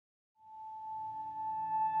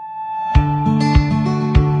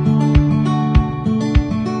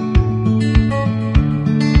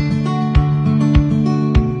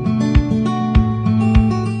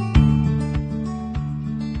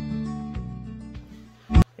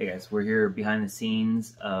Hey guys, we're here behind the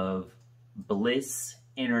scenes of Bliss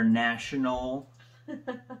International. Sid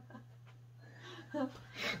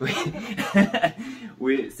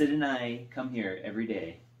and I come here every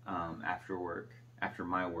day after work, after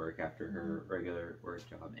my work, after her regular work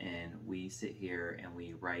job, and we sit here and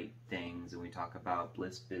we write things and we talk about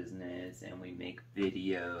Bliss business and we make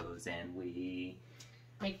videos and we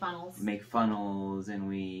make funnels and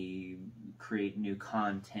we create new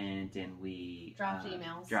content and we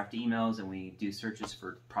draft emails and we do searches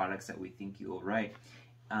for products that we think you will write.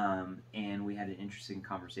 And we had an interesting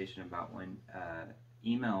conversation about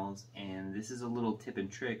emails, and this is a little tip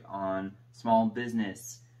and trick on small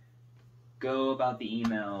business. Go about the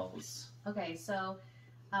emails. Okay, so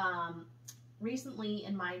recently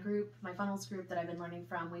in my group, my funnels group that I've been learning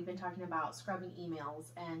from, we've been talking about scrubbing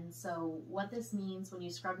emails. And so what this means when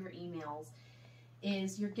you scrub your emails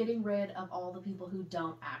is you're getting rid of all the people who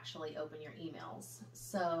don't actually open your emails.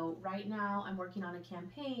 So right now I'm working on a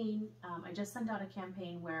campaign. I just sent out a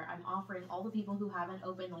campaign where I'm offering all the people who haven't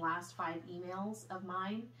opened the last 5 emails of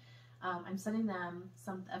mine, I'm sending them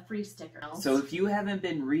a free sticker. So if you haven't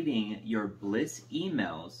been reading your Bliss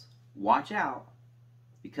emails, watch out,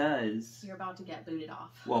 because you're about to get booted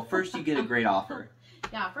off. Well, first you get a great offer.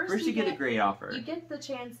 Yeah, first you get a great offer. You get the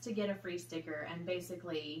chance to get a free sticker and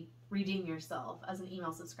basically redeem yourself as an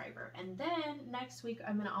email subscriber. And then next week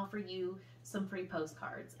I'm going to offer you some free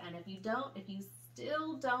postcards. And if you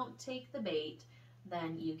still don't take the bait,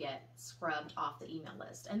 then you get scrubbed off the email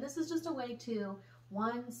list. And this is just a way to,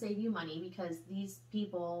 one, save you money, because these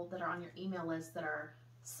people that are on your email list that are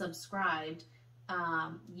subscribed,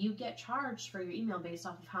 you get charged for your email based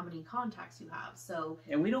off of how many contacts you have. So,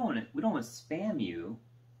 and we don't want to spam you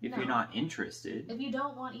if you're not interested. If you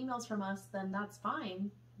don't want emails from us, then that's fine.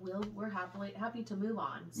 We're happy to move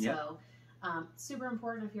on. Yep. So, super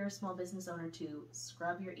important if you're a small business owner to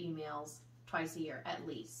scrub your emails twice a year at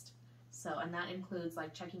least. So, and that includes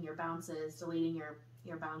like checking your bounces, deleting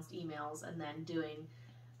your bounced emails, and then doing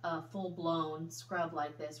a full-blown scrub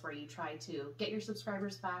like this where you try to get your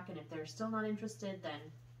subscribers back, and if they're still not interested, then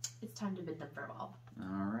it's time to bid them farewell.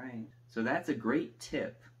 All right. So that's a great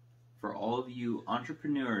tip for all of you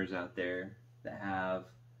entrepreneurs out there that have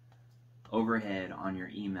overhead on your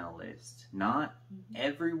email list. Not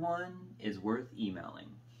everyone is worth emailing.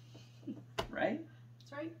 Right?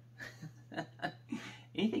 That's right.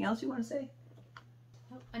 Anything else you want to say?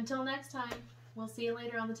 Until next time. We'll see you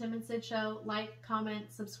later on the Tim and Sid Show. Like,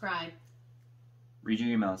 comment, subscribe. Read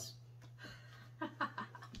your emails.